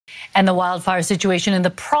And the wildfire situation in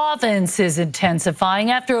the province is intensifying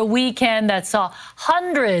after a weekend that saw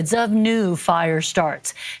hundreds of new fire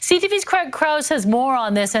starts. CTV's Craig Krause has more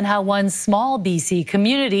on this and how one small BC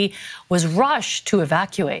community was rushed to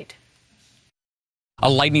evacuate. A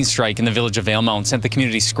lightning strike in the village of Valemount sent the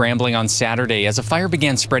community scrambling on Saturday as a fire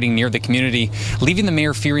began spreading near the community, leaving the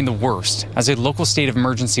mayor fearing the worst as a local state of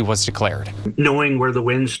emergency was declared. Knowing where the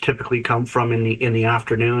winds typically come from in the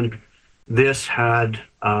afternoon, this had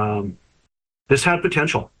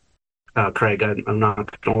potential. Craig, I'm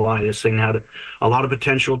not going to lie, this thing had a lot of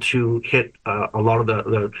potential to hit a lot of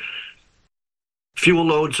the fuel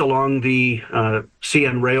loads along the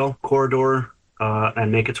CN rail corridor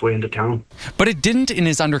and make its way into town. But it didn't and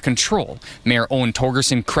is under control. Mayor Owen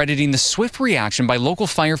Torgerson crediting the swift reaction by local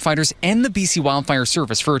firefighters and the BC Wildfire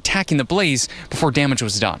Service for attacking the blaze before damage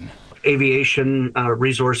was done. Aviation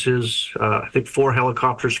resources, I think 4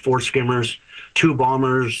 helicopters, 4 skimmers, 2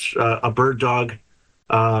 bombers, a bird dog.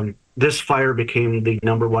 This fire became the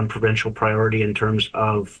 #1 provincial priority in terms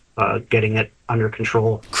of getting it under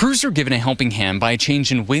control. Crews are given a helping hand by a change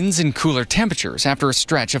in winds and cooler temperatures after a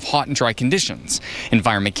stretch of hot and dry conditions.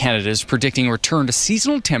 Environment Canada is predicting a return to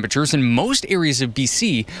seasonal temperatures in most areas of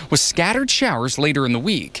BC with scattered showers later in the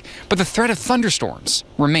week. But the threat of thunderstorms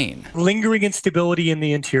remain. Lingering instability in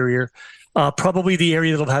the interior. Probably the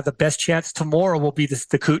area that will have the best chance tomorrow will be the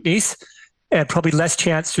Kootenays. And probably less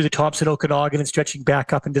chance through the Thompson, Okanagan, and stretching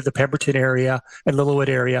back up into the Pemberton area and Lillooet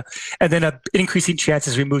area. And then an increasing chance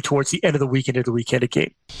as we move towards the end of the week into the weekend again.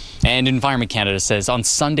 And Environment Canada says on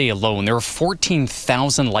Sunday alone, there were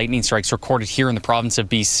 14,000 lightning strikes recorded here in the province of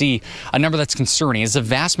BC, a number that's concerning as the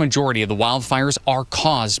vast majority of the wildfires are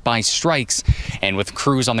caused by strikes. And with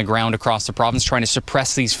crews on the ground across the province trying to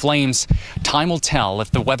suppress these flames, time will tell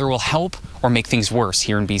if the weather will help or make things worse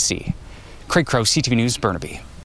here in BC. Craig Krause, CTV News, Burnaby.